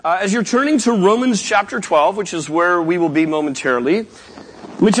As you're turning to Romans chapter 12, which is where we will be momentarily,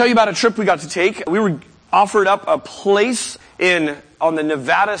 let me tell you about a trip we got to take. We were offered up a place on the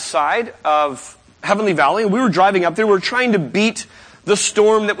Nevada side of Heavenly Valley, and we were driving up there. We were trying to beat the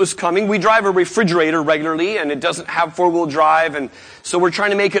storm that was coming. We drive a refrigerator regularly, and it doesn't have four-wheel drive, and so we're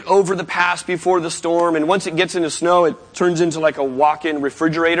trying to make it over the pass before the storm, and once it gets into snow, it turns into like a walk-in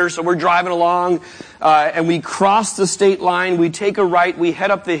refrigerator. So we're driving along, and we cross the state line, we take a right, we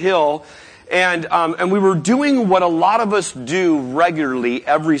head up the hill, and we were doing what a lot of us do regularly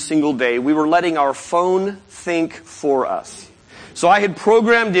every single day. We were letting our phone think for us. So I had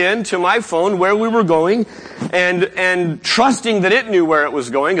programmed in to my phone where we were going and trusting that it knew where it was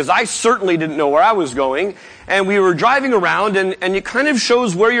going, because I certainly didn't know where I was going. And we were driving around, and it kind of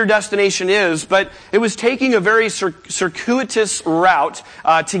shows where your destination is, but it was taking a very circuitous route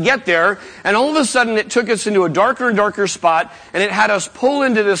to get there. And all of a sudden it took us into a darker and darker spot, and it had us pull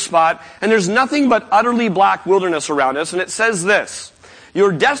into this spot, and there's nothing but utterly black wilderness around us. And it says this: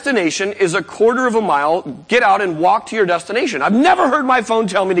 your destination is a quarter of a mile. Get out and walk to your destination. I've never heard my phone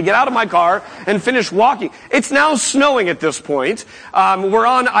tell me to get out of my car and finish walking. It's now snowing at this point. We're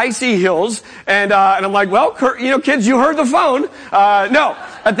on icy hills, and I'm like, well, kids, you heard the phone. No.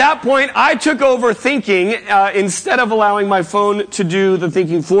 At that point, I took over thinking instead of allowing my phone to do the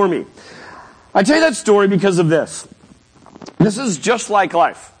thinking for me. I tell you that story because of this. This is just like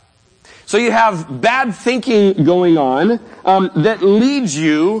life. So you have bad thinking going on that leads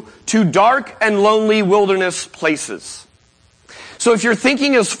you to dark and lonely wilderness places. So if your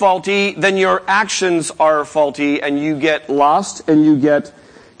thinking is faulty, then your actions are faulty, and you get lost and you get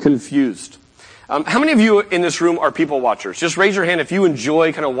confused. How many of you in this room are people watchers? Just raise your hand if you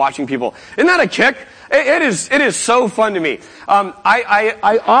enjoy kind of watching people. Isn't that a kick? It is so fun to me.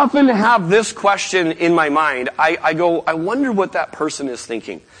 I often have this question in my mind. I wonder what that person is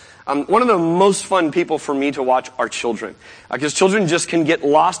thinking. One of the most fun people for me to watch are children. Because children just can get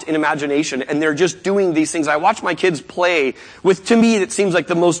lost in imagination, and they're just doing these things. I watch my kids play with, to me, it seems like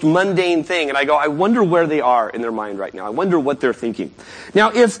the most mundane thing. And I go, I wonder where they are in their mind right now. I wonder what they're thinking.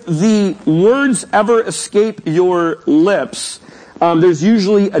 Now, if the words ever escape your lips, there's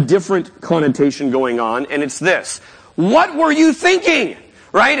usually a different connotation going on, and it's this: what were you thinking?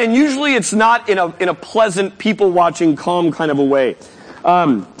 Right? And usually it's not in a pleasant, people-watching, calm kind of a way.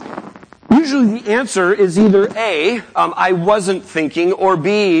 Usually the answer is either A, I wasn't thinking, or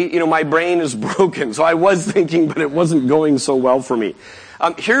B, my brain is broken. So I was thinking, but it wasn't going so well for me.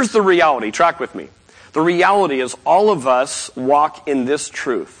 Here's the reality. Track with me. The reality is all of us walk in this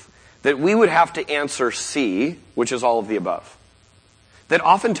truth, that we would have to answer C, which is all of the above. That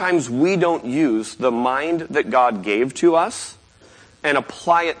oftentimes we don't use the mind that God gave to us and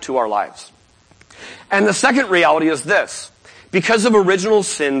apply it to our lives. And the second reality is this: because of original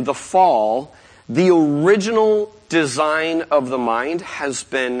sin, the fall, the original design of the mind has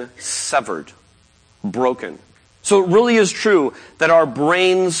been severed, broken. So it really is true that our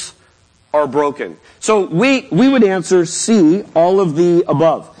brains are broken. So we would answer C, all of the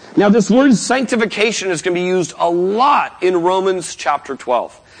above. Now this word sanctification is going to be used a lot in Romans chapter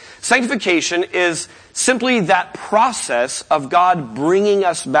 12. Sanctification is simply that process of God bringing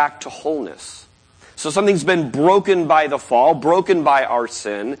us back to wholeness. So something's been broken by the fall, broken by our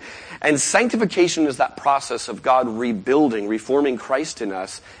sin, and sanctification is that process of God rebuilding, reforming Christ in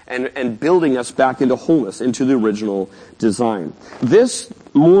us, and building us back into wholeness, into the original design. This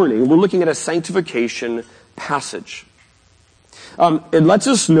morning, we're looking at a sanctification passage. It lets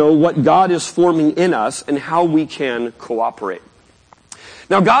us know what God is forming in us and how we can cooperate.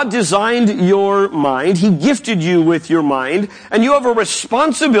 Now, God designed your mind. He gifted you with your mind, and you have a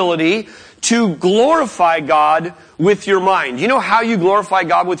responsibility to glorify God with your mind. You know how you glorify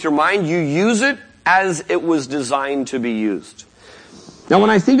God with your mind? You use it as it was designed to be used. Now, when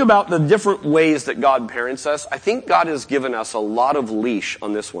I think about the different ways that God parents us, I think God has given us a lot of leash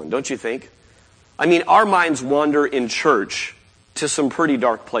on this one, don't you think? I mean, our minds wander in church to some pretty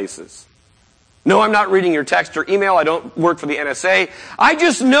dark places. No, I'm not reading your text or email. I don't work for the NSA. I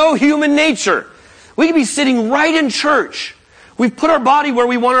just know human nature. We could be sitting right in church. We've put our body where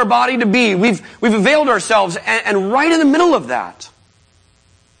we want our body to be. We've availed ourselves, and right in the middle of that,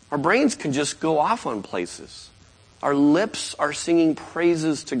 our brains can just go off on places. Our lips are singing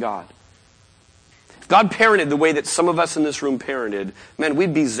praises to God. If God parented the way that some of us in this room parented, man,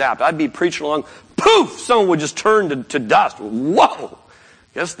 we'd be zapped. I'd be preaching along, poof, someone would just turn to dust. Whoa!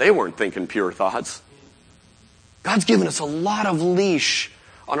 Guess they weren't thinking pure thoughts. God's given us a lot of leash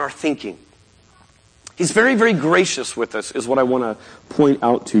on our thinking. He's very, very gracious with us, is what I want to point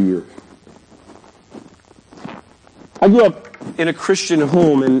out to you. I grew up in a Christian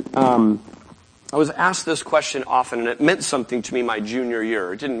home, and I was asked this question often, and it meant something to me my junior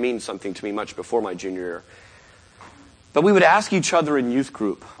year. It didn't mean something to me much before my junior year. But we would ask each other in youth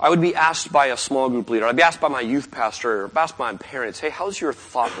group. I would be asked by a small group leader. I'd be asked by my youth pastor, or asked by my parents, hey, how's your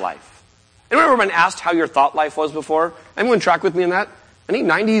thought life? Anyone ever been asked how your thought life was before? Anyone track with me on that? Any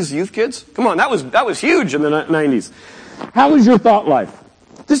 90s youth kids? Come on, that was huge in the 90s. How is your thought life?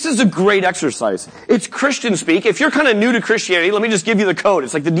 This is a great exercise. It's Christian speak. If you're kind of new to Christianity, let me just give you the code.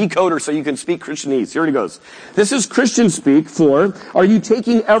 It's like the decoder so you can speak Christianese. Here it goes. This is Christian speak for, are you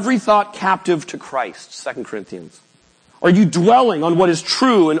taking every thought captive to Christ? 2 Corinthians. Are you dwelling on what is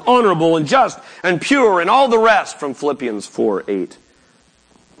true and honorable and just and pure and all the rest from Philippians 4:8?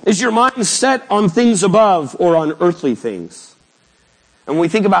 Is your mind set on things above or on earthly things? And when we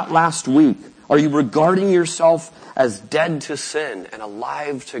think about last week, are you regarding yourself as dead to sin and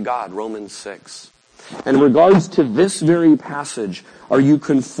alive to God? Romans 6. And in regards to this very passage, are you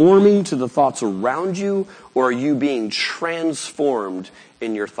conforming to the thoughts around you, or are you being transformed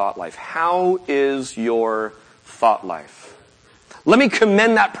in your thought life? How is your thought life? Let me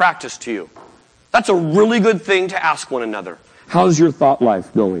commend that practice to you. That's a really good thing to ask one another. How's your thought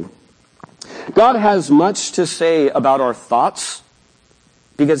life going? God has much to say about our thoughts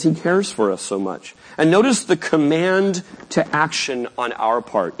because He cares for us so much. And notice the command to action on our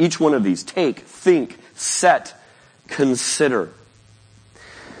part. Each one of these. Take, think, set, consider.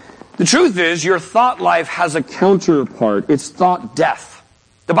 The truth is, your thought life has a counterpart. It's thought death.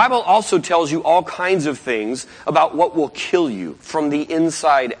 The Bible also tells you all kinds of things about what will kill you from the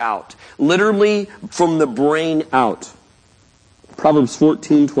inside out. Literally, from the brain out. Proverbs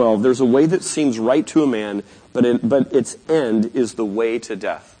 14:12, there's a way that seems right to a man, but its end is the way to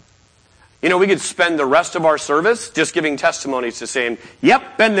death. You know, we could spend the rest of our service just giving testimonies to saying,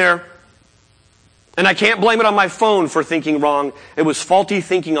 yep, been there. And I can't blame it on my phone for thinking wrong. It was faulty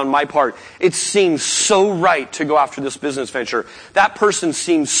thinking on my part. It seemed so right to go after this business venture. That person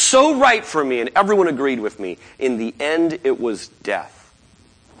seemed so right for me, and everyone agreed with me. In the end, it was death.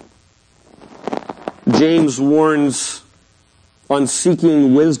 James warns on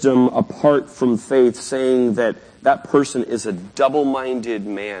seeking wisdom apart from faith, saying that that person is a double-minded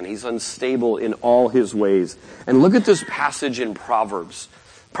man. He's unstable in all his ways. And look at this passage in Proverbs.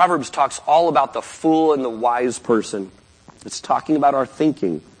 Proverbs talks all about the fool and the wise person. It's talking about our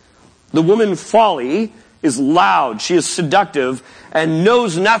thinking. The woman folly is loud. She is seductive and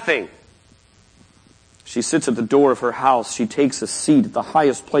knows nothing. She sits at the door of her house. She takes a seat at the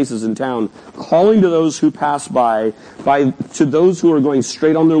highest places in town, calling to those who pass by to those who are going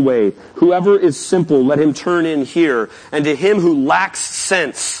straight on their way. Whoever is simple, let him turn in here. And to him who lacks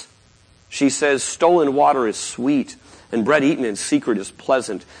sense, she says, stolen water is sweet, and bread eaten in secret is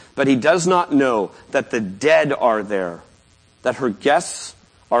pleasant. But he does not know that the dead are there, that her guests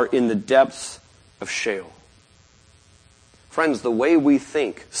are in the depths of Sheol. Friends, the way we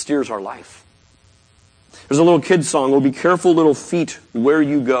think steers our life. There's a little kid song, oh, be careful, little feet, where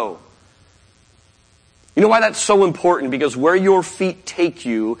you go. You know why that's so important? Because where your feet take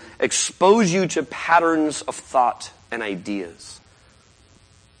you expose you to patterns of thought and ideas.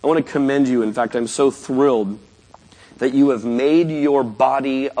 I want to commend you. In fact, I'm so thrilled that you have made your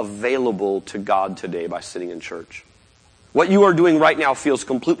body available to God today by sitting in church. What you are doing right now feels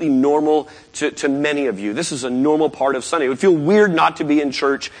completely normal to many of you. This is a normal part of Sunday. It would feel weird not to be in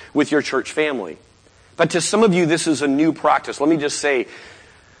church with your church family. But to some of you, this is a new practice. Let me just say,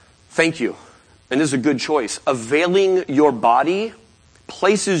 thank you. And this is a good choice. Availing your body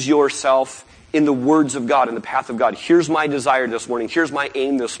places yourself in the words of God, in the path of God. Here's my desire this morning. Here's my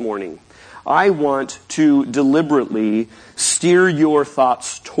aim this morning. I want to deliberately steer your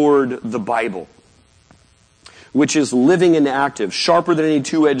thoughts toward the Bible, which is living and active, sharper than any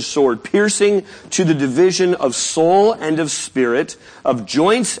two-edged sword, piercing to the division of soul and of spirit, of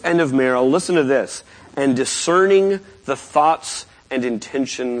joints and of marrow. Listen to this. And discerning the thoughts and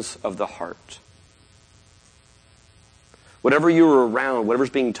intentions of the heart. Whatever you're around, whatever's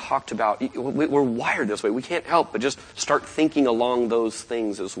being talked about, we're wired this way. We can't help but just start thinking along those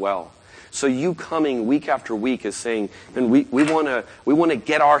things as well. So you coming week after week is saying, and we want to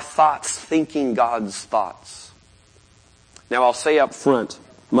get our thoughts thinking God's thoughts. Now I'll say up front,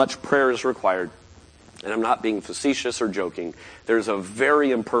 much prayer is required. And I'm not being facetious or joking. There's a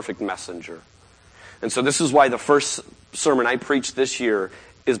very imperfect messenger. And so this is why the first sermon I preach this year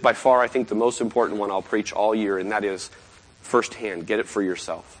is by far, I think, the most important one I'll preach all year, and that is firsthand. Get it for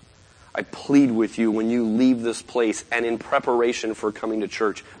yourself. I plead with you when you leave this place and in preparation for coming to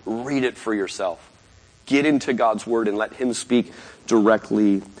church, read it for yourself. Get into God's Word and let Him speak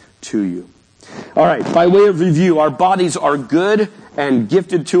directly to you. All right, by way of review, our bodies are good and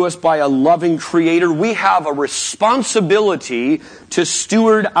gifted to us by a loving Creator. We have a responsibility to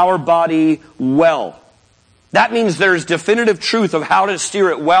steward our body well. That means there's definitive truth of how to steer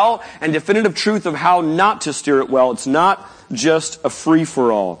it well and definitive truth of how not to steer it well. It's not just a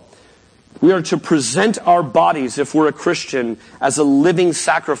free-for-all. We are to present our bodies, if we're a Christian, as a living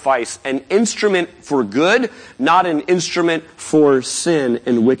sacrifice, an instrument for good, not an instrument for sin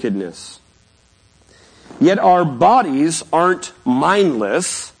and wickedness. Yet our bodies aren't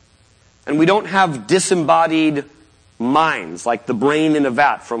mindless, and we don't have disembodied minds, like the brain in a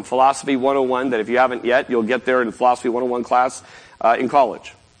vat from Philosophy 101, that if you haven't yet, you'll get there in Philosophy 101 class in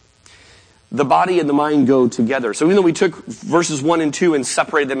college. The body and the mind go together. So even though we took verses 1 and 2 and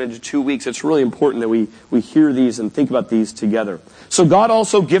separated them into 2 weeks, it's really important that we hear these and think about these together. So God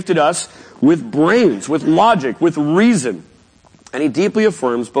also gifted us with brains, with logic, with reason. And He deeply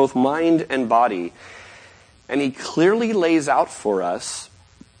affirms both mind and body. And He clearly lays out for us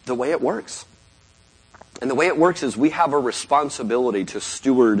the way it works. And the way it works is we have a responsibility to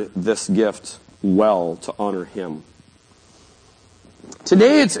steward this gift well, to honor Him.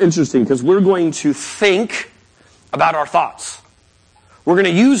 Today it's interesting because we're going to think about our thoughts. We're going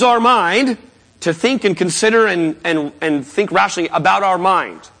to use our mind to think and consider and think rationally about our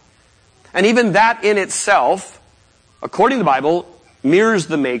mind. And even that in itself, according to the Bible, mirrors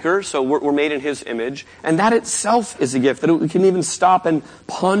the Maker, so we're made in His image, and that itself is a gift, that we can even stop and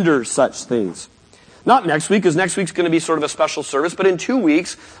ponder such things. Not next week, because next week's going to be sort of a special service, but in 2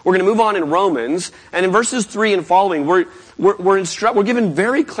 weeks, we're going to move on in Romans, and in verses 3 and following, we're given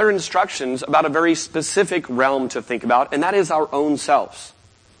very clear instructions about a very specific realm to think about, and that is our own selves.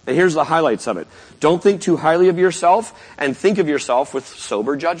 And here's the highlights of it. Don't think too highly of yourself, and think of yourself with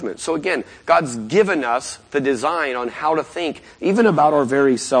sober judgment. So again, God's given us the design on how to think, even about our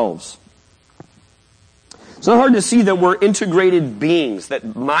very selves. It's not hard to see that we're integrated beings,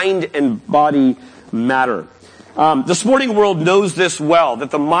 that mind and body matter. The sporting world knows this well,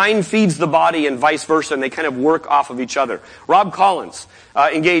 that the mind feeds the body and vice versa, and they kind of work off of each other. Rob Collins,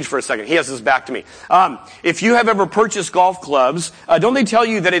 engage for a second. He has his back to me. If you have ever purchased golf clubs, don't they tell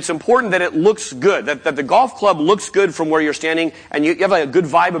you that it's important that it looks good, that the golf club looks good from where you're standing, and you have a good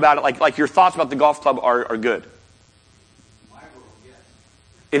vibe about it, like your thoughts about the golf club are good? In my world, yes.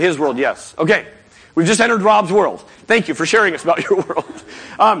 In his world, yes. Okay. We've just entered Rob's world. Thank you for sharing us about your world.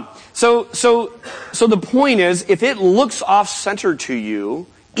 So the point is, if it looks off-center to you,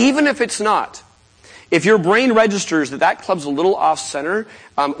 even if it's not, if your brain registers that club's a little off-center,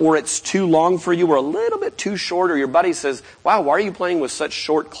 or it's too long for you, or a little bit too short, or your buddy says, wow, why are you playing with such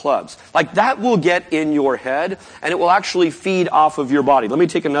short clubs? Like, that will get in your head, and it will actually feed off of your body. Let me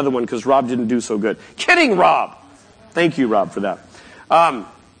take another one, because Rob didn't do so good. Kidding, Rob! Thank you, Rob, for that.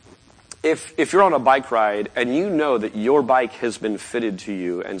 If you're on a bike ride and you know that your bike has been fitted to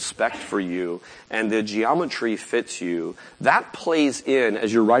you and spec'd for you and the geometry fits you, that plays in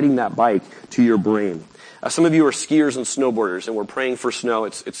as you're riding that bike to your brain. Some of you are skiers and snowboarders, and we're praying for snow.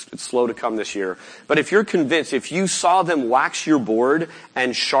 It's slow to come this year. But if you're convinced, if you saw them wax your board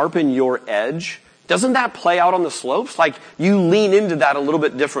and sharpen your edge, doesn't that play out on the slopes? Like, you lean into that a little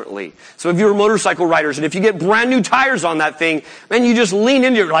bit differently. So if you're motorcycle riders, and if you get brand new tires on that thing, man, you just lean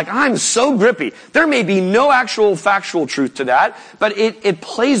into it. You're like, I'm so grippy. There may be no actual factual truth to that, but it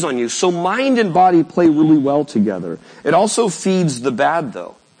plays on you. So mind and body play really well together. It also feeds the bad,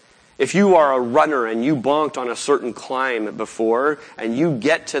 though. If you are a runner and you bonked on a certain climb before, and you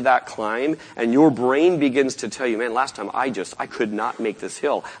get to that climb, and your brain begins to tell you, man, last time I could not make this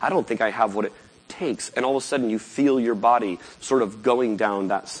hill. I don't think I have what it takes, and all of a sudden you feel your body sort of going down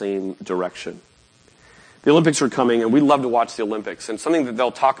that same direction. The Olympics are coming, and we love to watch the Olympics, and something that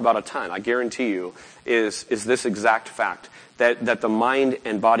they'll talk about a ton, I guarantee you, is this exact fact, that the mind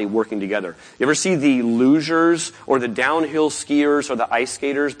and body working together. You ever see the lugers or the downhill skiers or the ice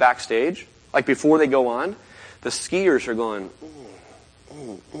skaters backstage? Like before they go on? The skiers are going,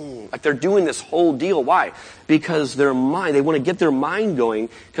 like they're doing this whole deal. Why? Because their mind, they want to get their mind going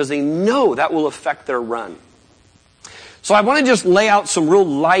because they know that will affect their run. So I want to just lay out some real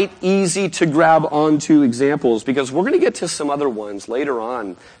light, easy to grab onto examples, because we're going to get to some other ones later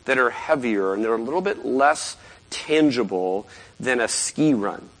on that are heavier and they're a little bit less tangible than a ski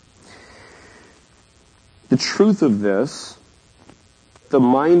run. The truth of this, the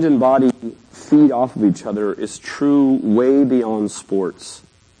mind and body feed off of each other, is true way beyond sports.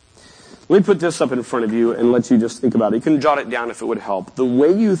 Let me put this up in front of you and let you just think about it. You can jot it down if it would help. The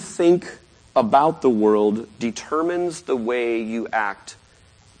way you think about the world determines the way you act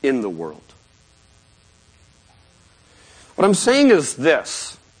in the world. What I'm saying is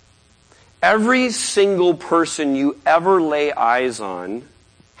this. Every single person you ever lay eyes on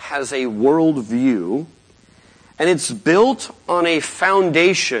has a worldview, and it's built on a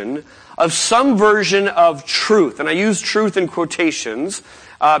foundation of some version of truth. And I use truth in quotations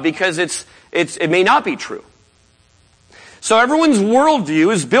because it may not be true. So everyone's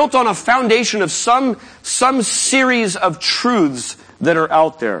worldview is built on a foundation of some series of truths that are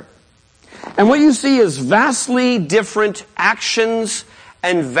out there. And what you see is vastly different actions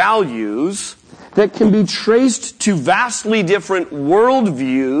and values that can be traced to vastly different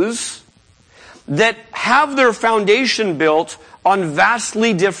worldviews that have their foundation built on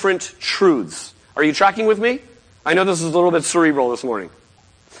vastly different truths. Are you tracking with me? I know this is a little bit cerebral this morning.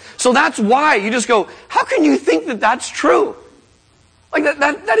 So that's why you just go, how can you think that that's true? Like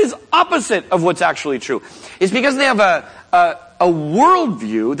that is opposite of what's actually true. It's because they have a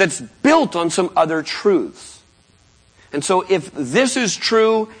worldview that's built on some other truths. And so if this is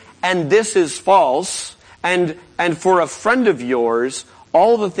true and this is false, and for a friend of yours,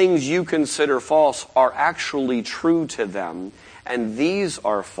 all the things you consider false are actually true to them, and these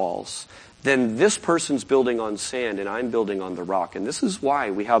are false, then this person's building on sand and I'm building on the rock. And this is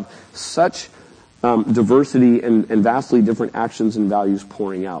why we have such diversity and vastly different actions and values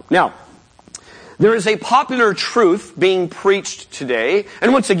pouring out. Now, there is a popular truth being preached today,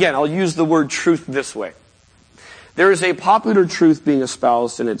 and once again, I'll use the word truth this way. There is a popular truth being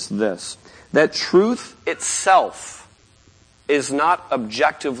espoused, and it's this: that truth itself is not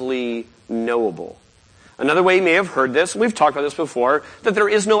objectively knowable. Another way you may have heard this, and we've talked about this before, that there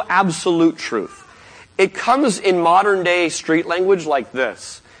is no absolute truth. It comes in modern day street language like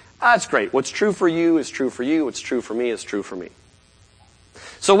this. That's great. What's true for you is true for you. What's true for me is true for me.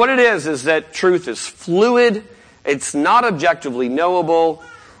 So what it is that truth is fluid, it's not objectively knowable,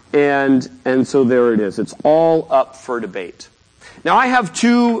 and so there it is. It's all up for debate. Now I have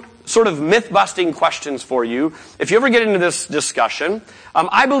two sort of myth-busting questions for you. If you ever get into this discussion,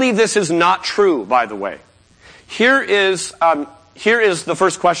 I believe this is not true, by the way. Here is the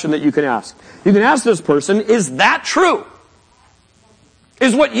first question that you can ask. You can ask this person, is that true?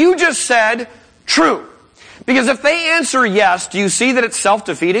 Is what you just said true? Because if they answer yes, do you see that it's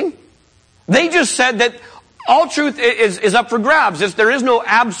self-defeating? They just said that all truth is up for grabs. If there is no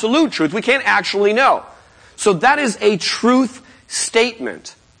absolute truth, we can't actually know. So that is a truth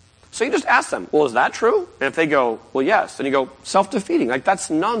statement. So you just ask them, well, is that true? And if they go, well, yes, then you go, self-defeating. Like, that's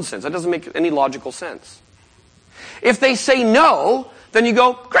nonsense. That doesn't make any logical sense. If they say no, then you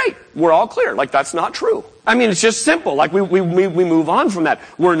go, great, we're all clear. Like, that's not true. I mean, it's just simple. Like, we move on from that.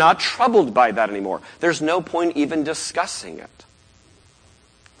 We're not troubled by that anymore. There's no point even discussing it.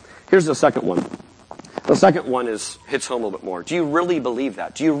 Here's the second one. The second one hits home a little bit more. Do you really believe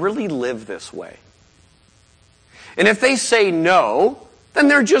that? Do you really live this way? And if they say no, then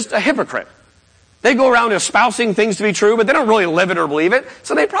they're just a hypocrite. They go around espousing things to be true, but they don't really live it or believe it,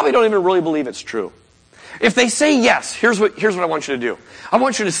 so they probably don't even really believe it's true. If they say yes, here's what I want you to do. I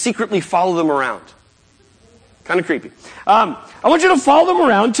want you to secretly follow them around. Kind of creepy. I want you to follow them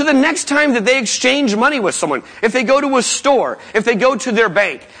around to the next time that they exchange money with someone. If they go to a store, if they go to their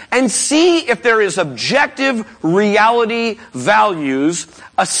bank, and see if there is objective reality values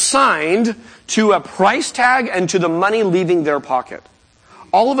assigned to a price tag and to the money leaving their pocket.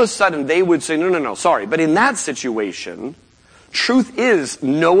 All of a sudden they would say, no, sorry. But in that situation, truth is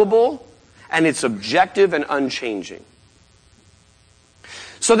knowable and it's objective and unchanging.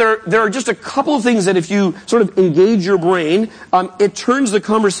 So there are just a couple of things that if you sort of engage your brain, it turns the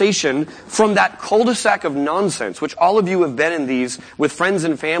conversation from that cul-de-sac of nonsense, which all of you have been in these with friends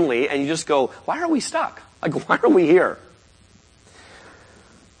and family, and you just go, why are we stuck? Like, why are we here?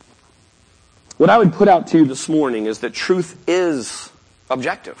 What I would put out to you this morning is that truth is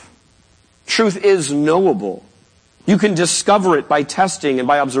objective. Truth is knowable. You can discover it by testing and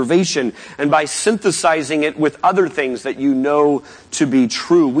by observation and by synthesizing it with other things that you know to be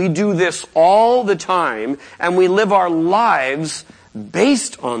true. We do this all the time, and we live our lives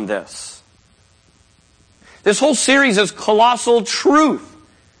based on this. This whole series is colossal truth.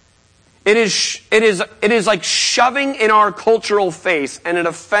 It is like shoving in our cultural face, and it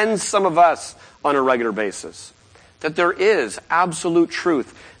offends some of us on a regular basis, that there is absolute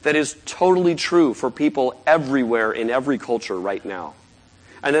truth that is totally true for people everywhere in every culture right now.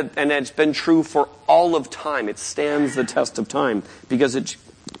 And it's been true for all of time. It stands the test of time because it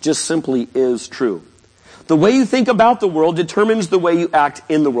just simply is true. The way you think about the world determines the way you act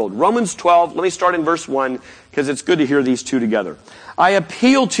in the world. Romans 12, let me start in verse 1 because it's good to hear these two together. I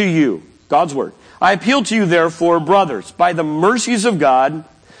appeal to you, God's word. I appeal to you therefore, brothers, by the mercies of God,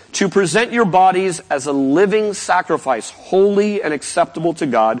 to present your bodies as a living sacrifice, holy and acceptable to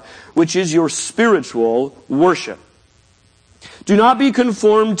God, which is your spiritual worship. Do not be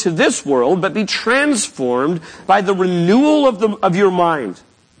conformed to this world, but be transformed by the renewal of your mind,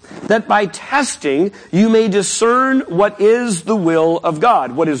 that by testing you may discern what is the will of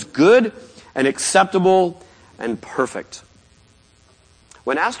God, what is good and acceptable and perfect.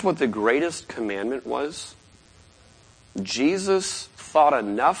 When asked what the greatest commandment was, Jesus thought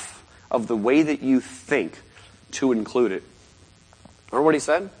enough of the way that you think to include it. Remember what he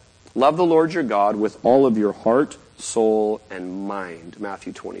said? Love the Lord your God with all of your heart, soul, and mind.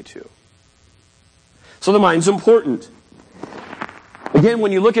 Matthew 22. So the mind's important. Again,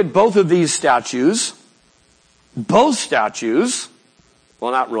 when you look at both of these statues, well,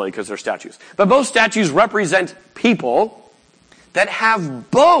 not really because they're statues, but both statues represent people that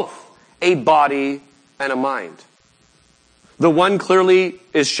have both a body and a mind. The one clearly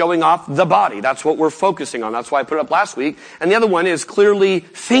is showing off the body. That's what we're focusing on. That's why I put it up last week. And the other one is clearly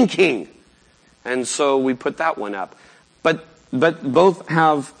thinking. And so we put that one up. But both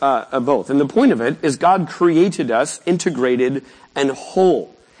have both. And the point of it is God created us integrated and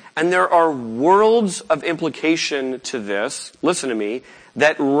whole. And there are worlds of implication to this, listen to me,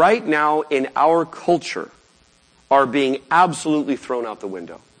 that right now in our culture are being absolutely thrown out the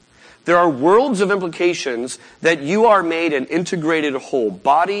window. There are worlds of implications that you are made an integrated whole,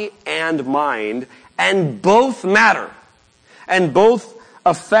 body and mind, and both matter, and both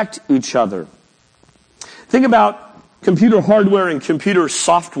affect each other. Think about computer hardware and computer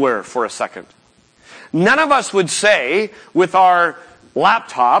software for a second. None of us would say with our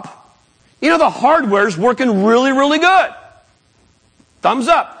laptop, the hardware's working really, really good. Thumbs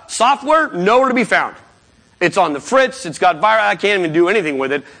up. Software, nowhere to be found. It's on the fritz, it's got virus, I can't even do anything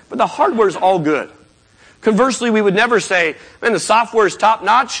with it, but the hardware's all good. Conversely, we would never say, man, the software's top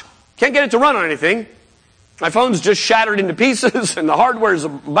notch, can't get it to run on anything. My phone's just shattered into pieces and the hardware's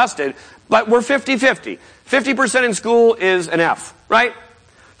busted, but we're 50-50. 50% in school is an F, right?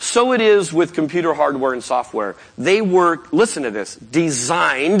 So it is with computer hardware and software. They work, listen to this,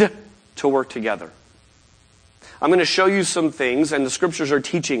 designed to work together. I'm going to show you some things, and the scriptures are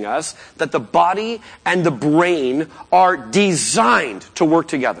teaching us that the body and the brain are designed to work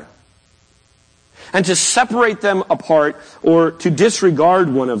together. And to separate them apart or to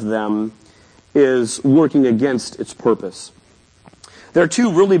disregard one of them is working against its purpose. There are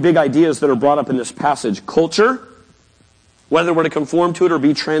two really big ideas that are brought up in this passage. Culture, whether we're to conform to it or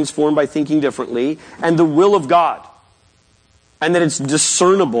be transformed by thinking differently, and the will of God. And that it's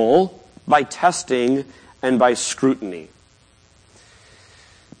discernible by testing and by scrutiny.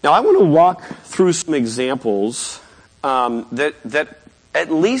 Now I want to walk through some examples that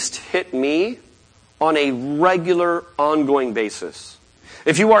at least hit me on a regular, ongoing basis.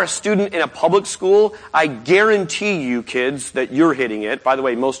 If you are a student in a public school, I guarantee you, kids, that you're hitting it. By the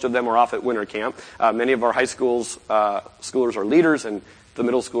way, most of them are off at winter camp. Many of our high schoolers are leaders, and the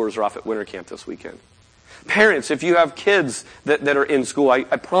middle schoolers are off at winter camp this weekend. Parents, if you have kids that are in school, I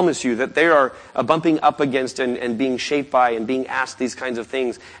promise you that they are bumping up against and being shaped by and being asked these kinds of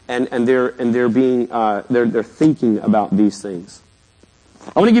things, and they're thinking about these things.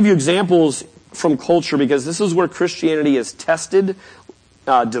 I want to give you examples from culture because this is where Christianity is tested,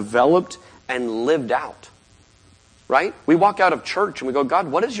 developed, and lived out. Right? We walk out of church and we go,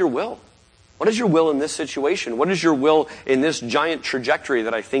 God, what is your will? What is your will in this situation? What is your will in this giant trajectory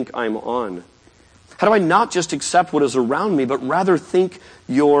that I think I'm on? How do I not just accept what is around me, but rather think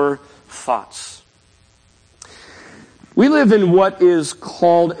your thoughts? We live in what is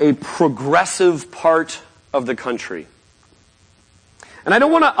called a progressive part of the country. And I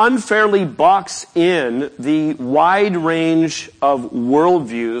don't want to unfairly box in the wide range of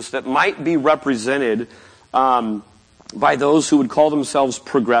worldviews that might be represented by those who would call themselves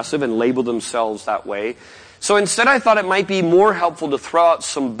progressive and label themselves that way. So instead I thought it might be more helpful to throw out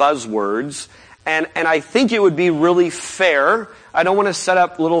some buzzwords. And I think it would be really fair. I don't want to set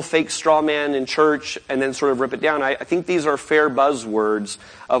up little fake straw man in church and then sort of rip it down. I think these are fair buzzwords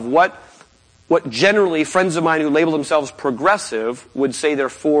of what generally friends of mine who label themselves progressive would say they're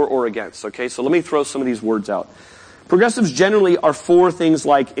for or against. Okay, so let me throw some of these words out. Progressives generally are for things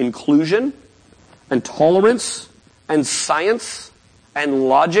like inclusion and tolerance and science and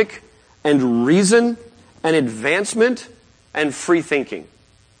logic and reason and advancement and free thinking.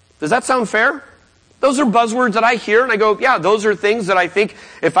 Does that sound fair? Those are buzzwords that I hear and I go, yeah, those are things that I think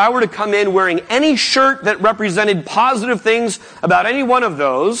if I were to come in wearing any shirt that represented positive things about any one of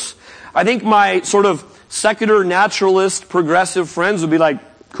those, I think my sort of secular, naturalist, progressive friends would be like,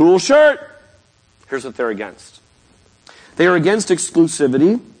 cool shirt. Here's what they're against. They are against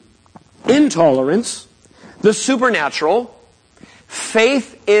exclusivity. intolerance, the supernatural,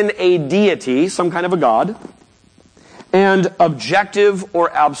 faith in a deity, some kind of a God, and objective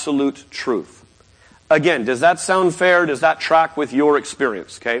or absolute truth. Again, does that sound fair? Does that track with your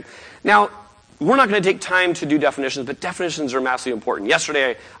experience? Okay. Now, we're not going to take time to do definitions, but definitions are massively important.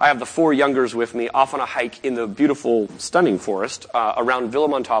 Yesterday, I have the 4 youngers with me off on a hike in the beautiful, stunning forest around Villa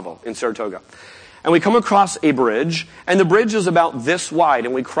Montalvo in Saratoga. And we come across a bridge, and the bridge is about this wide,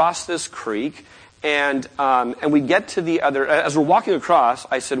 and we cross this creek, and we get to the other, as we're walking across,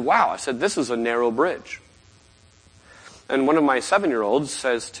 I said, wow, I said, this is a narrow bridge. And one of my 7-year-olds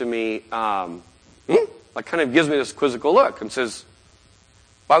says to me, like kind of gives me this quizzical look and says,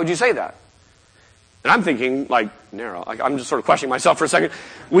 why would you say that? And I'm thinking, like, narrow. Like, I'm just sort of questioning myself for a second.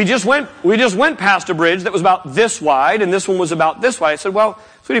 We just went past a bridge that was about this wide, and this one was about this wide. I said, well,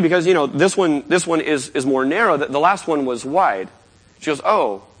 sweetie, because, this one is more narrow. The last one was wide. She goes,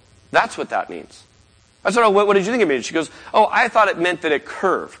 oh, that's what that means. I said, oh, what did you think it meant? She goes, oh, I thought it meant that it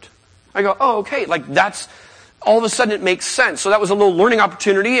curved. I go, oh, okay. Like, that's, all of a sudden it makes sense. So that was a little learning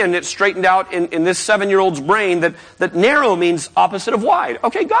opportunity, and it straightened out in this 7-year-old's brain that narrow means opposite of wide.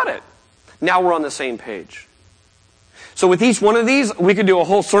 Okay, got it. Now we're on the same page. So with each one of these, we could do a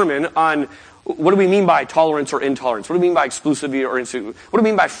whole sermon on what do we mean by tolerance or intolerance? What do we mean by exclusivity or inclusivity? What do we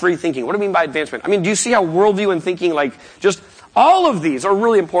mean by free thinking? What do we mean by advancement? I mean, do you see how worldview and thinking, like, just all of these are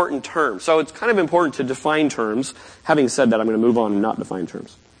really important terms. So it's kind of important to define terms. Having said that, I'm going to move on and not define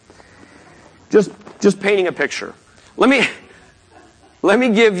terms. Just painting a picture. Let me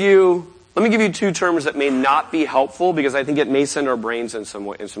give you 2 terms that may not be helpful because I think it may send our brains in some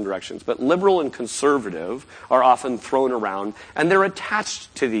directions. But liberal and conservative are often thrown around, and they're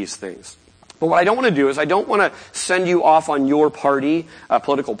attached to these things. But what I don't want to do is I don't want to send you off on your party,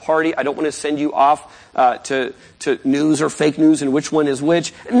 political party. I don't want to send you off to news or fake news and which one is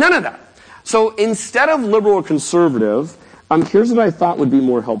which. None of that. So instead of liberal or conservative, here's what I thought would be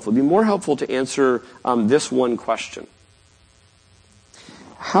more helpful. It would be more helpful to answer this one question.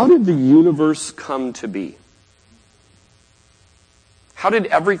 How did the universe come to be? How did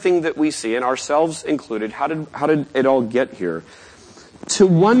everything that we see, and ourselves included, how did it all get here? To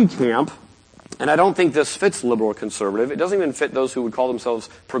one camp, and I don't think this fits liberal or conservative, it doesn't even fit those who would call themselves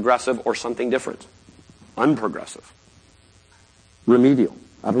progressive or something different. Unprogressive. Remedial.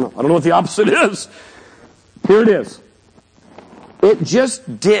 I don't know what the opposite is. Here it is. It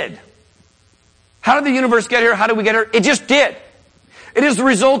just did. How did the universe get here? How did we get here? It just did. It is the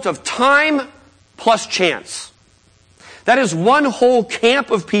result of time plus chance. That is one whole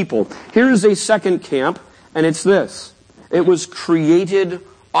camp of people. Here is a second camp, and it's this. It was created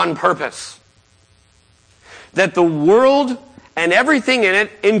on purpose. That the world and everything in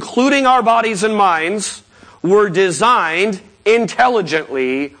it, including our bodies and minds, were designed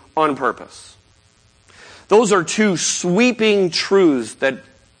intelligently on purpose. Those are 2 sweeping truths that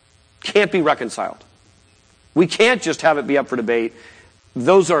can't be reconciled. We can't just have it be up for debate.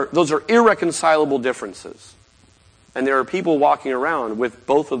 Those are irreconcilable differences. And there are people walking around with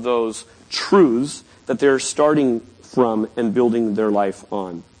both of those truths that they're starting from and building their life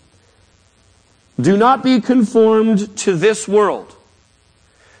on. Do not be conformed to this world,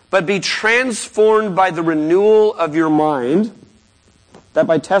 but be transformed by the renewal of your mind, that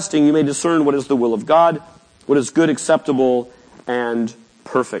by testing you may discern what is the will of God, what is good, acceptable, and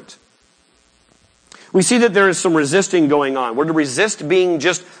perfect. We see that there is some resisting going on. We're to resist being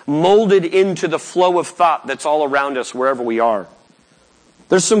just molded into the flow of thought that's all around us wherever we are.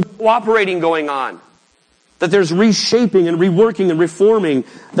 There's some cooperating going on. That there's reshaping and reworking and reforming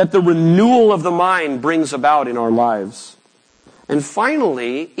that the renewal of the mind brings about in our lives. And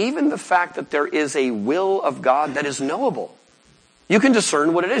finally, even the fact that there is a will of God that is knowable. You can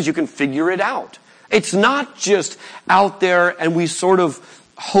discern what it is. You can figure it out. It's not just out there and we sort of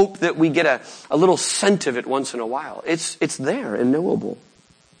hope that we get a little scent of it once in a while. It's there and knowable.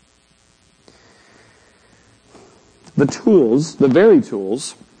 The tools, the very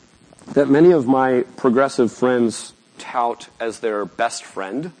tools that many of my progressive friends tout as their best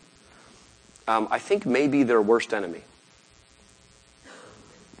friend, I think may be their worst enemy.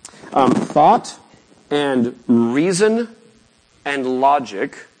 Thought and reason and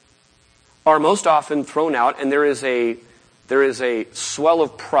logic are most often thrown out, and there is a swell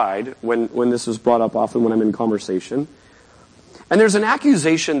of pride when this is brought up often when I'm in conversation. And there's an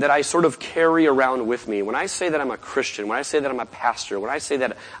accusation that I sort of carry around with me. When I say that I'm a Christian, when I say that I'm a pastor, when I say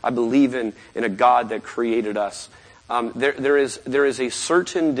that I believe in a God that created us, there is a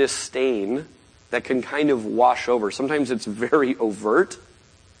certain disdain that can kind of wash over. Sometimes it's very overt,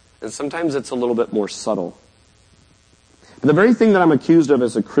 and sometimes it's a little bit more subtle. The very thing that I'm accused of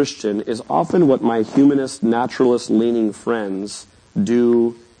as a Christian is often what my humanist, naturalist-leaning friends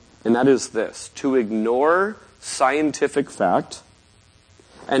do, and that is this: to ignore scientific fact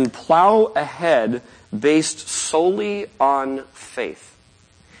and plow ahead based solely on faith,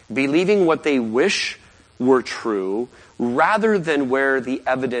 believing what they wish were true rather than where the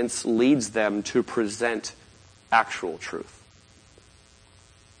evidence leads them to present actual truth.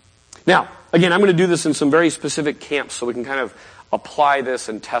 Now, again, I'm going to do this in some very specific camps so we can kind of apply this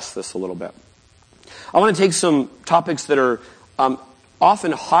and test this a little bit. I want to take some topics that are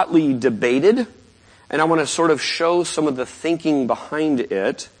often hotly debated, and I want to sort of show some of the thinking behind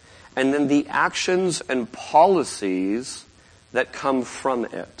it, and then the actions and policies that come from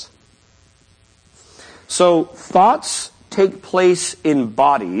it. So, thoughts take place in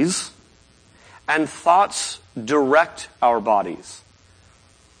bodies, and thoughts direct our bodies.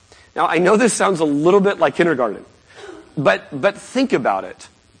 Now, I know this sounds a little bit like kindergarten, but think about it.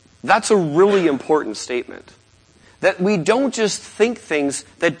 That's a really important statement. That we don't just think things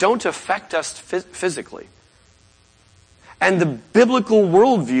that don't affect us physically. And the biblical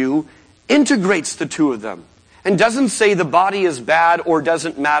worldview integrates the two of them and doesn't say the body is bad or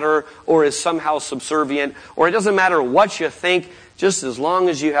doesn't matter or is somehow subservient, or it doesn't matter what you think, just as long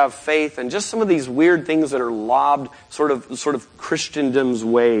as you have faith, and just some of these weird things that are lobbed sort of Christendom's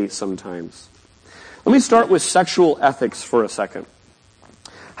way sometimes. Let me start with sexual ethics for a second.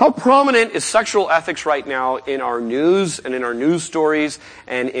 How prominent is sexual ethics right now in our news and in our news stories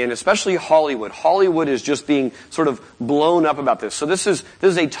and in especially Hollywood? Hollywood is just being sort of blown up about this. So this is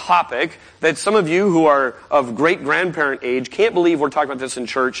a topic that some of you who are of great-grandparent age can't believe we're talking about this in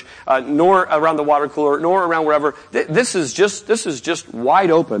church, nor around the water cooler, nor around wherever. This is just wide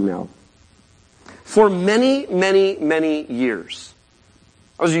open now. For many, many, many years,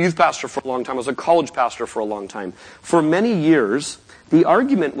 I was a youth pastor for a long time. I was a college pastor for a long time. For many years, the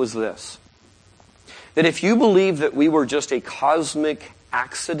argument was this: that if you believe that we were just a cosmic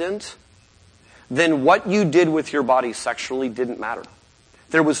accident, then what you did with your body sexually didn't matter.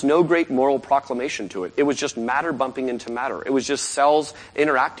 There was no great moral proclamation to it. It was just matter bumping into matter. It was just cells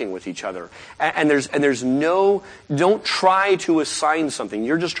interacting with each other. And there's no, don't try to assign something.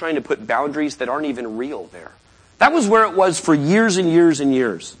 You're just trying to put boundaries that aren't even real there. That was where it was for years and years and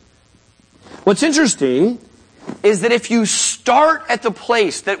years. What's interesting is that if you start at the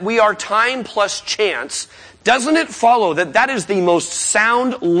place that we are time plus chance, doesn't it follow that that is the most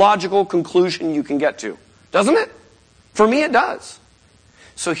sound, logical conclusion you can get to? Doesn't it? For me, it does.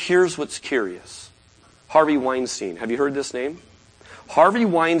 So here's what's curious. Harvey Weinstein. Have you heard this name? Harvey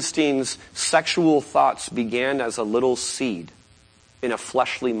Weinstein's sexual thoughts began as a little seed in a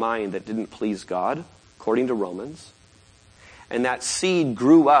fleshly mind that didn't please God, according to Romans. And that seed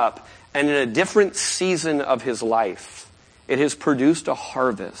grew up, and in a different season of his life, it has produced a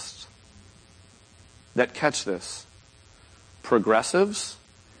harvest that, catch this, progressives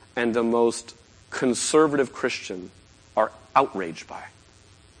and the most conservative Christian are outraged by.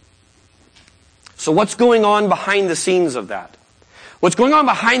 So what's going on behind the scenes of that? What's going on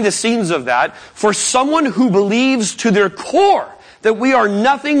behind the scenes of that, for someone who believes to their core that we are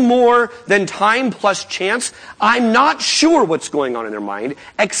nothing more than time plus chance, I'm not sure what's going on in their mind,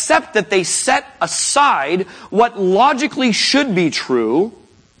 except that they set aside what logically should be true,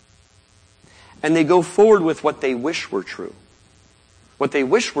 and they go forward with what they wish were true. What they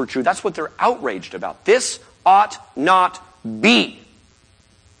wish were true, that's what they're outraged about. This ought not be.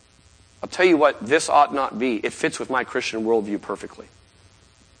 I'll tell you what this ought not be. It fits with my Christian worldview perfectly.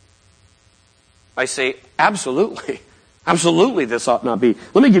 I say, absolutely. Absolutely, this ought not be.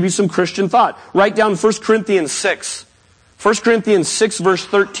 Let me give you some Christian thought. Write down 1 Corinthians 6. 1 Corinthians 6, verse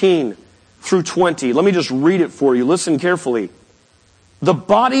 13 through 20. Let me just read it for you. Listen carefully. The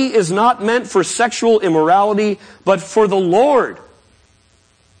body is not meant for sexual immorality, but for the Lord.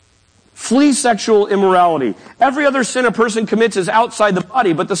 Flee sexual immorality. Every other sin a person commits is outside the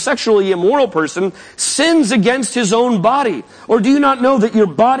body, but the sexually immoral person sins against his own body. Or do you not know that your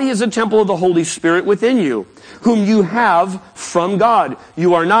body is a temple of the Holy Spirit within you, whom you have from God?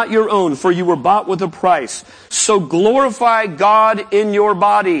 You are not your own, for you were bought with a price. So glorify God in your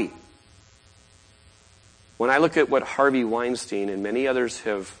body. When I look at what Harvey Weinstein and many others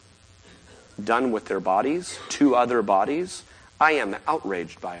have done with their bodies, to other bodies, I am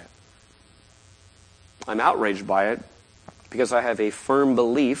outraged by it. I'm outraged by it because I have a firm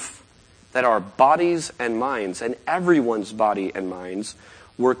belief that our bodies and minds, and everyone's body and minds,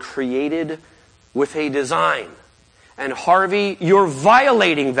 were created with a design. And Harvey, you're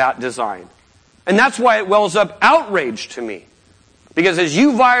violating that design. And that's why it wells up outrage to me. Because as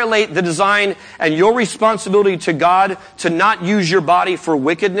you violate the design and your responsibility to God to not use your body for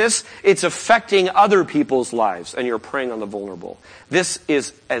wickedness, it's affecting other people's lives, and you're preying on the vulnerable. This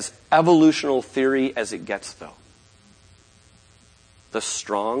is as evolutional theory as it gets, though. The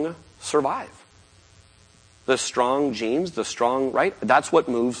strong survive. The strong genes, the strong, right? That's what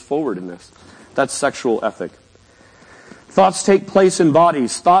moves forward in this. That's sexual ethic. Thoughts take place in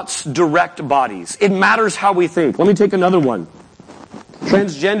bodies. Thoughts direct bodies. It matters how we think. Let me take another one.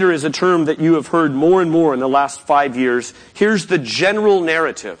 Transgender is a term that you have heard more and more in the last 5 years. Here's the general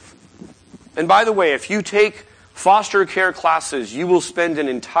narrative. And by the way, if you take foster care classes, you will spend an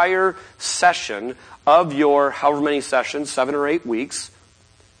entire session of your however many sessions, 7 or 8 weeks,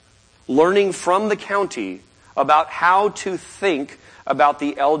 learning from the county about how to think about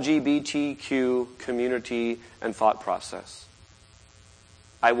the LGBTQ community and thought process.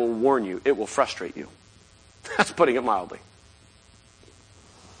 I will warn you, it will frustrate you. That's putting it mildly.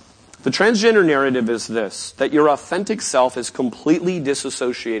 The transgender narrative is this, that your authentic self is completely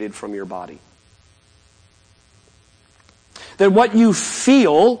disassociated from your body. That what you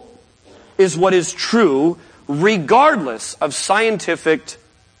feel is what is true, regardless of scientific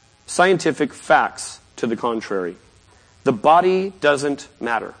facts to the contrary. The body doesn't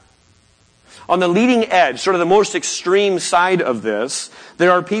matter. On the leading edge, sort of the most extreme side of this,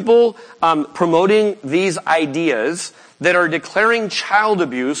 there are people promoting these ideas that are declaring child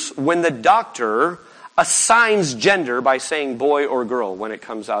abuse when the doctor assigns gender by saying boy or girl when it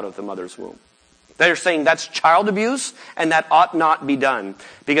comes out of the mother's womb. They're saying that's child abuse and that ought not be done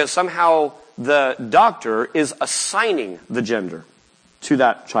because somehow the doctor is assigning the gender to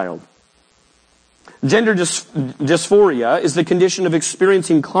that child. Gender dysphoria is the condition of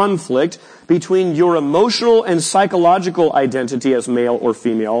experiencing conflict between your emotional and psychological identity as male or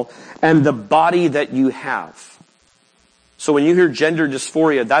female and the body that you have. So when you hear gender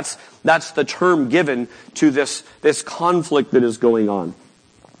dysphoria, that's the term given to this conflict that is going on.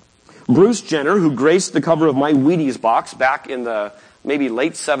 Bruce Jenner, who graced the cover of my Wheaties box back in the maybe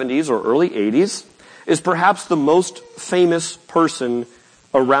late 70s or early 80s, is perhaps the most famous person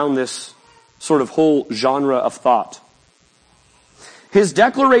around this sort of whole genre of thought. His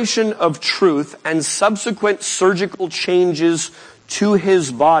declaration of truth and subsequent surgical changes to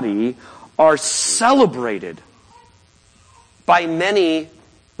his body are celebrated by many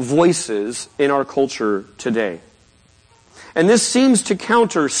voices in our culture today. And this seems to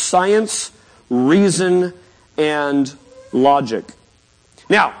counter science, reason, and logic.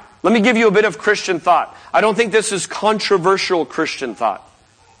 Now, let me give you a bit of Christian thought. I don't think this is controversial Christian thought.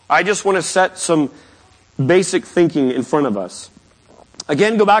 I just want to set some basic thinking in front of us.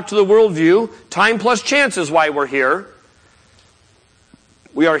 Again, go back to the worldview. Time plus chance is why we're here.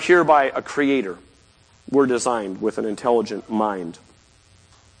 We are here by a creator. We're designed with an intelligent mind.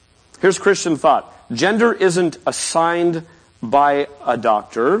 Here's Christian thought. Gender isn't assigned by a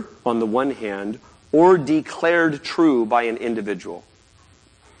doctor, on the one hand, or declared true by an individual.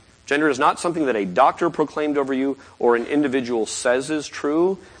 Gender is not something that a doctor proclaimed over you or an individual says is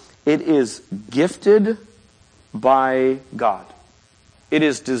true. It is gifted by God. It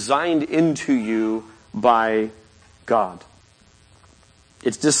is designed into you by God.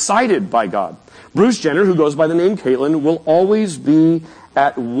 It's decided by God. Bruce Jenner, who goes by the name Caitlyn, will always be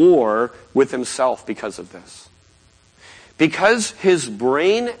at war with himself because of this. Because his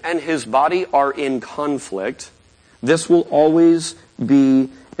brain and his body are in conflict, this will always be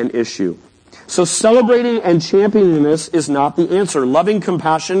an issue. So celebrating and championing this is not the answer. Loving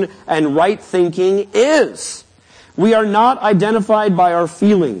compassion and right thinking is. We are not identified by our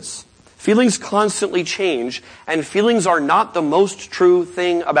feelings. Feelings constantly change, and feelings are not the most true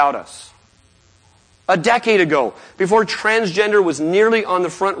thing about us. A decade ago, before transgender was nearly on the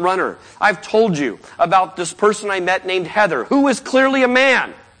front runner, I've told you about this person I met named Heather, who was clearly a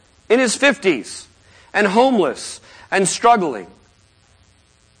man in his 50s and homeless and struggling.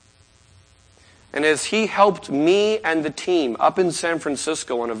 And as he helped me and the team up in San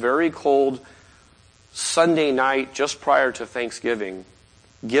Francisco on a very cold Sunday night just prior to Thanksgiving,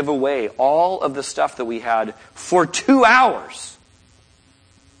 give away all of the stuff that we had for 2 hours,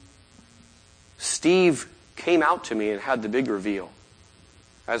 Steve came out to me and had the big reveal.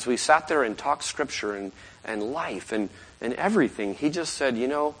 As we sat there and talked scripture and life and everything, he just said,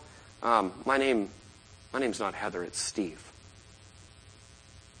 my name's not Heather, it's Steve.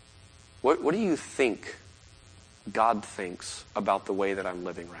 What do you think God thinks about the way that I'm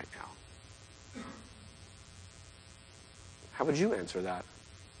living right now? How would you answer that?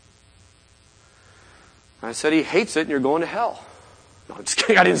 I said, he hates it and you're going to hell. No, I'm just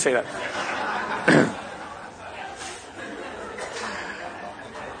kidding. I didn't say that.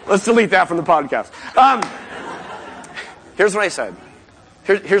 Let's delete that from the podcast. Here's what I said.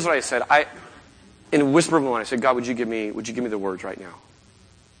 Here's what I said. In a whisper of a moment, I said, God, would you give me the words right now?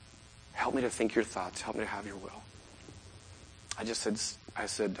 Help me to think your thoughts. Help me to have your will. I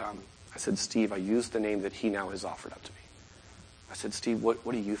said, Steve, I used the name that he now has offered up to me. I said, Steve, what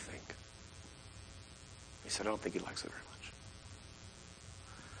do you think? He said, I don't think he likes it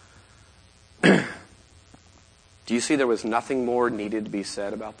very much. Do you see there was nothing more needed to be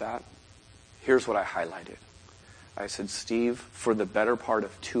said about that? Here's what I highlighted. I said, Steve, for the better part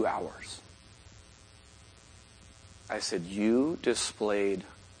of 2 hours, I said, you displayed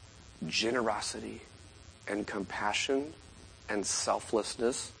generosity and compassion and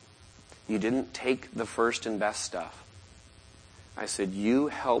selflessness. You didn't take the first and best stuff. I said, you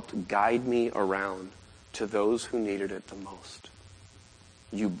helped guide me around to those who needed it the most.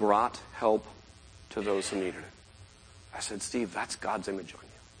 You brought help to those who needed it. I said, Steve, that's God's image on you.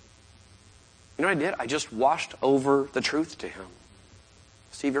 You know what I did? I just washed over the truth to him.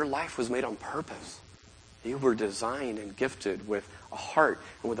 Steve, your life was made on purpose. You were designed and gifted with a heart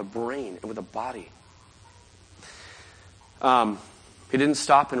and with a brain and with a body. He didn't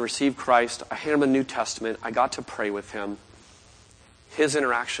stop and receive Christ. I handed him a New Testament. I got to pray with him. His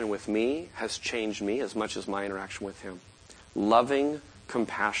interaction with me has changed me as much as my interaction with him. Loving,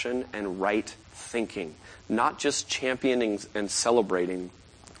 compassion, and right thinking. Not just championing and celebrating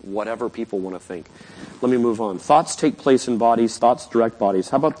whatever people want to think. Let me move on. Thoughts take place in bodies. Thoughts direct bodies.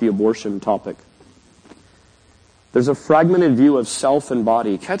 How about the abortion topic? There's a fragmented view of self and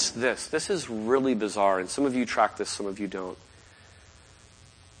body. Catch this. This is really bizarre, and some of you track this, some of you don't.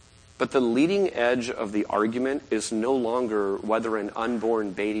 But the leading edge of the argument is no longer whether an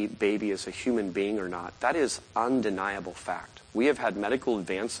unborn baby is a human being or not. That is undeniable fact. We have had medical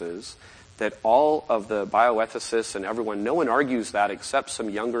advances that all of the bioethicists and everyone, no one argues that except some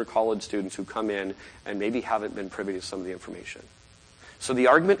younger college students who come in and maybe haven't been privy to some of the information. So the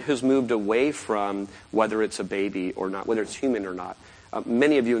argument has moved away from whether it's a baby or not, whether it's human or not.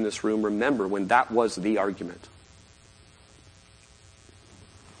 Many of you in this room remember when that was the argument.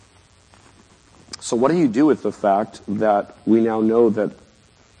 So what do you do with the fact that we now know that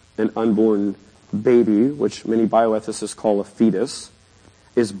an unborn baby, which many bioethicists call a fetus,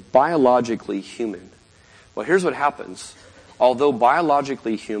 is biologically human? Well, here's what happens. Although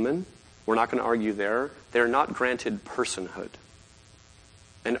biologically human, we're not going to argue there, they're not granted personhood.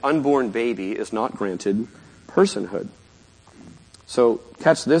 An unborn baby is not granted personhood. So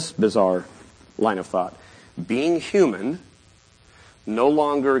catch this bizarre line of thought. Being human no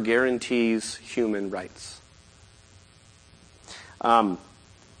longer guarantees human rights. How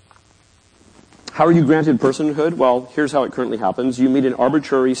are you granted personhood? Well, here's how it currently happens. You meet an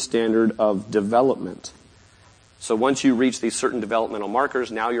arbitrary standard of development. So once you reach these certain developmental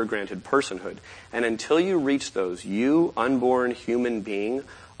markers, now you're granted personhood. And until you reach those, you, unborn human being,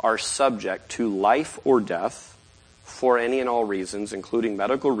 are subject to life or death for any and all reasons, including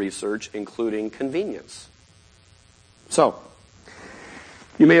medical research, including convenience. So,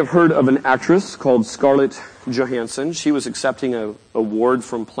 you may have heard of an actress called Scarlett Johansson. She was accepting an award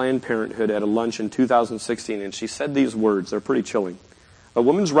from Planned Parenthood at a lunch in 2016, and she said these words. They're pretty chilling. A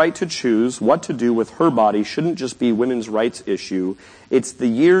woman's right to choose what to do with her body shouldn't just be women's rights issue. It's the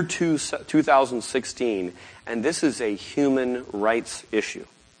year 2016, and this is a human rights issue.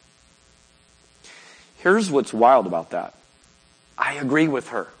 Here's what's wild about that. I agree with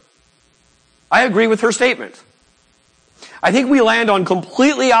her. I agree with her statement. I think we land on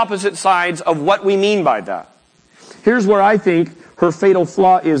completely opposite sides of what we mean by that. Here's where I think her fatal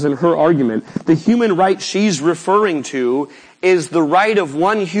flaw is in her argument. The human right she's referring to is the right of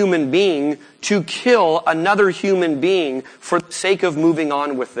one human being to kill another human being for the sake of moving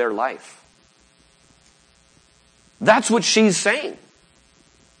on with their life. That's what she's saying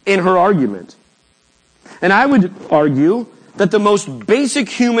in her argument. And I would argue that the most basic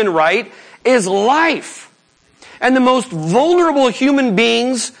human right is life. And the most vulnerable human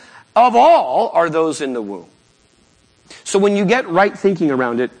beings of all are those in the womb. So when you get right thinking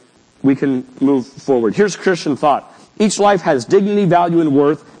around it, we can move forward. Here's Christian thought. Each life has dignity, value, and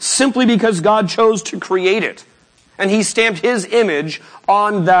worth simply because God chose to create it. And He stamped His image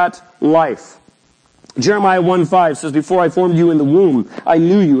on that life. Jeremiah 1:5 says, before I formed you in the womb, I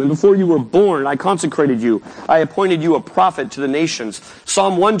knew you, and before you were born, I consecrated you. I appointed you a prophet to the nations.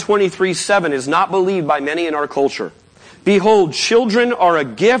 Psalm 123:7 is not believed by many in our culture. Behold, children are a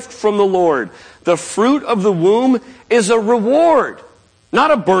gift from the Lord. The fruit of the womb is a reward,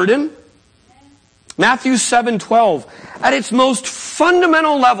 not a burden. Matthew 7:12, at its most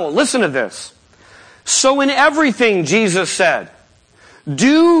fundamental level, listen to this. So in everything, Jesus said,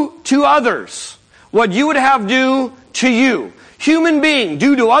 do to others what you would have do to you. Human being,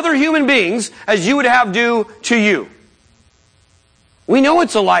 do to other human beings as you would have do to you. We know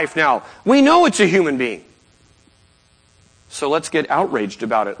it's a life now. We know it's a human being. So let's get outraged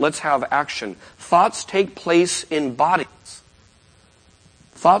about it. Let's have action. Thoughts take place in bodies.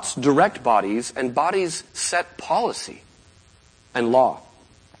 Thoughts direct bodies, and bodies set policy and law.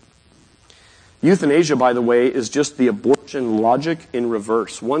 Euthanasia, by the way, is just the abortion logic in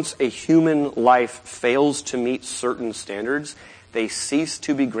reverse. Once a human life fails to meet certain standards, they cease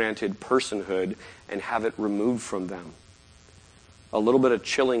to be granted personhood and have it removed from them. A little bit of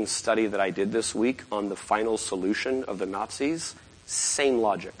chilling study that I did this week on the final solution of the Nazis, same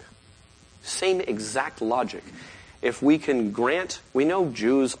logic. Same exact logic. If we can grant, we know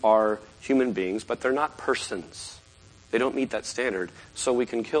Jews are human beings, but they're not persons. They don't meet that standard, so we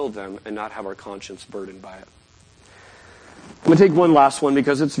can kill them and not have our conscience burdened by it. I'm going to take one last one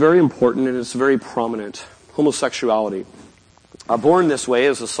because it's very important and it's very prominent. Homosexuality. Born This Way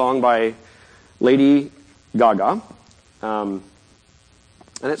is a song by Lady Gaga. And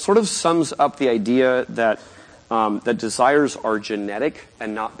it sort of sums up the idea that desires are genetic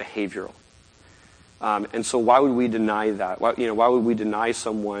and not behavioral. And so why would we deny that? Why would we deny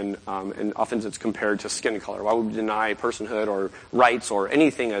someone, and often it's compared to skin color, why would we deny personhood or rights or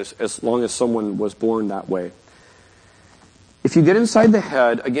anything as long as someone was born that way? If you get inside the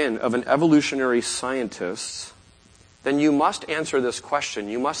head, again, of an evolutionary scientist, then you must answer this question.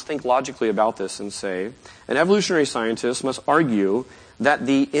 You must think logically about this and say, an evolutionary scientist must argue that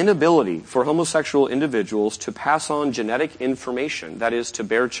the inability for homosexual individuals to pass on genetic information, that is, to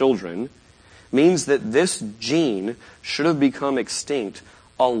bear children, means that this gene should have become extinct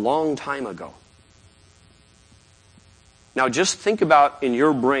a long time ago. Now just think about in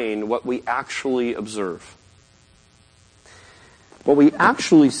your brain what we actually observe. What we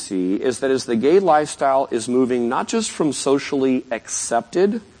actually see is that as the gay lifestyle is moving not just from socially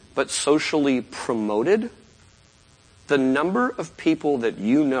accepted, but socially promoted, the number of people that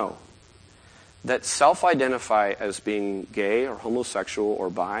you know that self-identify as being gay or homosexual or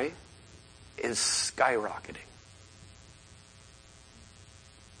bi is skyrocketing.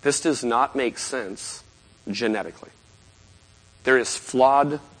 This does not make sense genetically. There is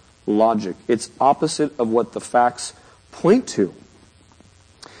flawed logic. It's opposite of what the facts point to.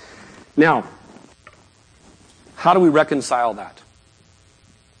 Now, how do we reconcile that?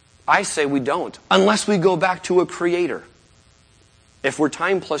 I say we don't, unless we go back to a creator. If we're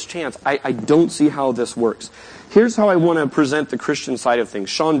time plus chance, I don't see how this works. Here's how I want to present the Christian side of things.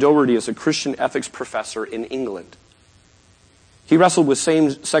 Sean Doherty is a Christian ethics professor in England. He wrestled with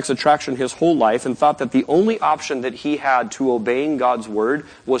same-sex attraction his whole life and thought that the only option that he had to obeying God's word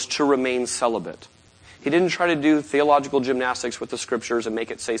was to remain celibate. He didn't try to do theological gymnastics with the scriptures and make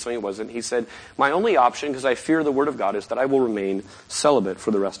it say something it wasn't. He said, my only option, because I fear the word of God, is that I will remain celibate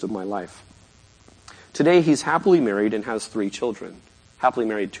for the rest of my life. Today, he's happily married and has 3 children. Happily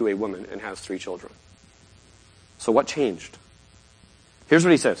married to a woman and has 3 children. So what changed? Here's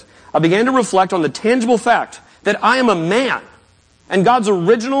what he says. I began to reflect on the tangible fact that I am a man, and God's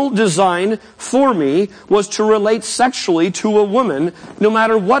original design for me was to relate sexually to a woman no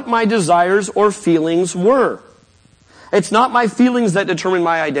matter what my desires or feelings were. It's not my feelings that determine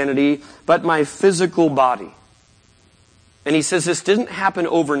my identity, but my physical body. And he says this didn't happen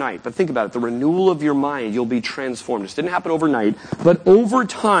overnight, but think about it. The renewal of your mind, you'll be transformed. This didn't happen overnight, but over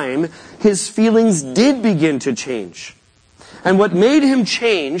time, his feelings did begin to change. And what made him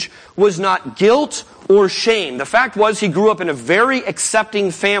change was not guilt or shame. The fact was he grew up in a very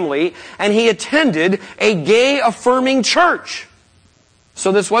accepting family, and he attended a gay-affirming church.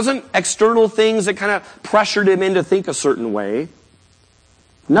 So this wasn't external things that kind of pressured him in to think a certain way.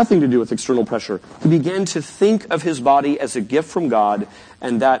 Nothing to do with external pressure. He began to think of his body as a gift from God,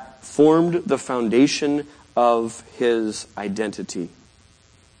 and that formed the foundation of his identity.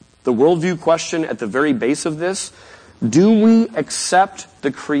 The worldview question at the very base of this: do we accept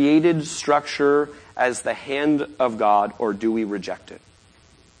the created structure as the hand of God, or do we reject it?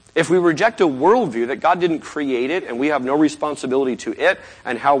 If we reject a worldview that God didn't create it and we have no responsibility to it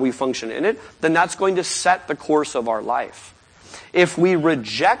and how we function in it, then that's going to set the course of our life. If we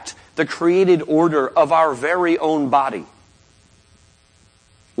reject the created order of our very own body,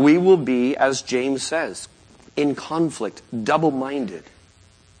 we will be, as James says, in conflict, double-minded,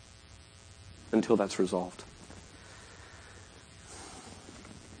 until that's resolved.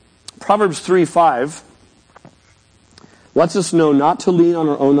 Proverbs 3:5 lets us know not to lean on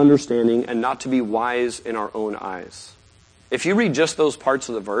our own understanding and not to be wise in our own eyes. If you read just those parts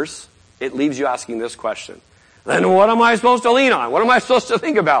of the verse, it leaves you asking this question: Then what am I supposed to lean on? What am I supposed to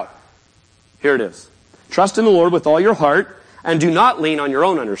think about? Here it is. Trust in the Lord with all your heart, and do not lean on your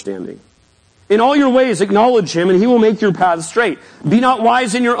own understanding. In all your ways acknowledge Him, and He will make your paths straight. Be not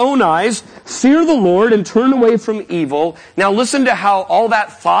wise in your own eyes. Fear the Lord and turn away from evil. Now listen to how all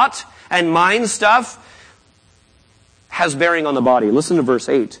that thought and mind stuff has bearing on the body. Listen to verse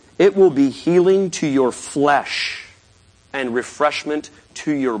 8. It will be healing to your flesh and refreshment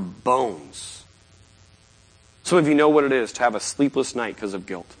to your bones. Some of you know what it is to have a sleepless night because of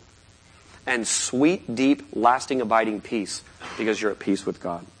guilt. And sweet, deep, lasting, abiding peace because you're at peace with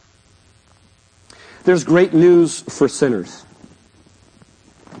God. There's great news for sinners.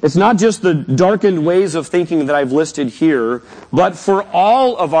 It's not just the darkened ways of thinking that I've listed here, but for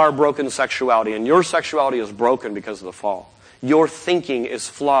all of our broken sexuality. And your sexuality is broken because of the fall. Your thinking is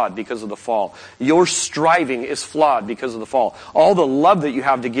flawed because of the fall. Your striving is flawed because of the fall. All the love that you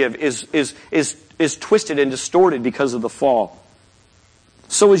have to give is twisted and distorted because of the fall.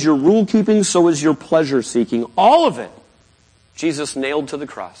 So is your rule keeping, so is your pleasure seeking. All of it, Jesus nailed to the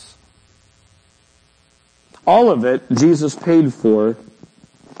cross. All of it, Jesus paid for,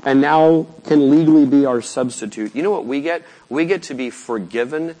 and now can legally be our substitute. You know what we get? We get to be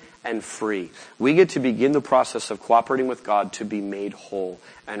forgiven and free. We get to begin the process of cooperating with God to be made whole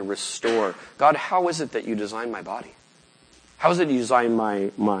and restore. God, how is it that you designed my body? How is it you designed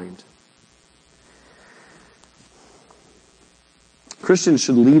my mind? Christians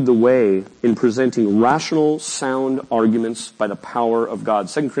should lead the way in presenting rational, sound arguments by the power of God.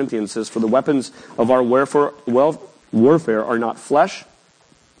 2 Corinthians says, for the weapons of our warfare are not flesh,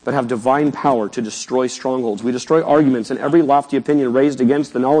 but have divine power to destroy strongholds. We destroy arguments and every lofty opinion raised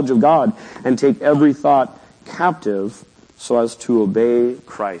against the knowledge of God and take every thought captive so as to obey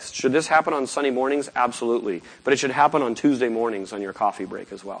Christ. Should this happen on Sunday mornings? Absolutely. But it should happen on Tuesday mornings on your coffee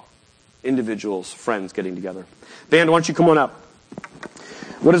break as well. Individuals, friends getting together. Band, why don't you come on up?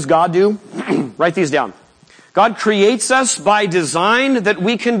 What does God do? Write these down. God creates us by design that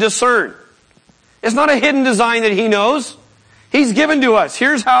we can discern. It's not a hidden design that He knows. He's given to us.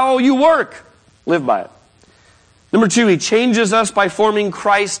 Here's how you work. Live by it. Number 2, He changes us by forming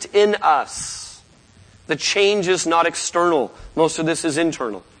Christ in us. The change is not external. Most of this is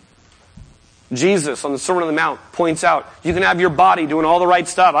internal. Jesus on the Sermon on the Mount points out, you can have your body doing all the right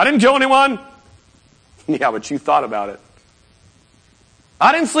stuff. I didn't kill anyone. Yeah, but you thought about it.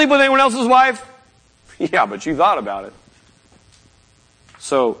 I didn't sleep with anyone else's wife. Yeah, but you thought about it.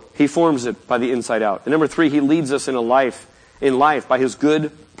 So He forms it by the inside out. And number 3, He leads us in life by His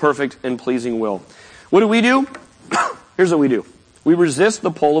good, perfect, and pleasing will. What do? Here's what we do. We resist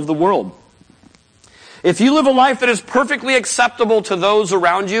the pull of the world. If you live a life that is perfectly acceptable to those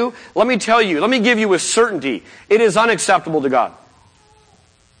around you, let me give you with certainty, it is unacceptable to God.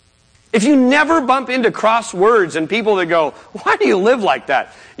 If you never bump into cross words and people that go, why do you live like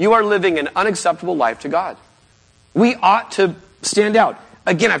that? You are living an unacceptable life to God. We ought to stand out.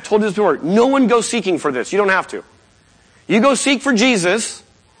 Again, I've told you this before. No one goes seeking for this. You don't have to. You go seek for Jesus,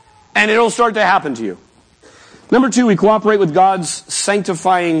 and it'll start to happen to you. Number 2, we cooperate with God's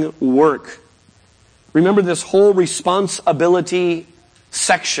sanctifying work. Remember, this whole responsibility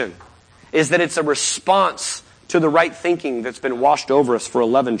section is that it's a response to the right thinking that's been washed over us for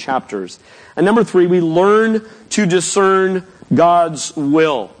 11 chapters. And number 3, we learn to discern God's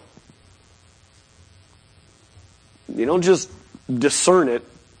will. You don't just discern it.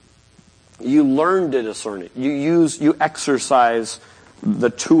 You learn to discern it. You exercise the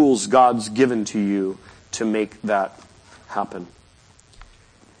tools God's given to you to make that happen.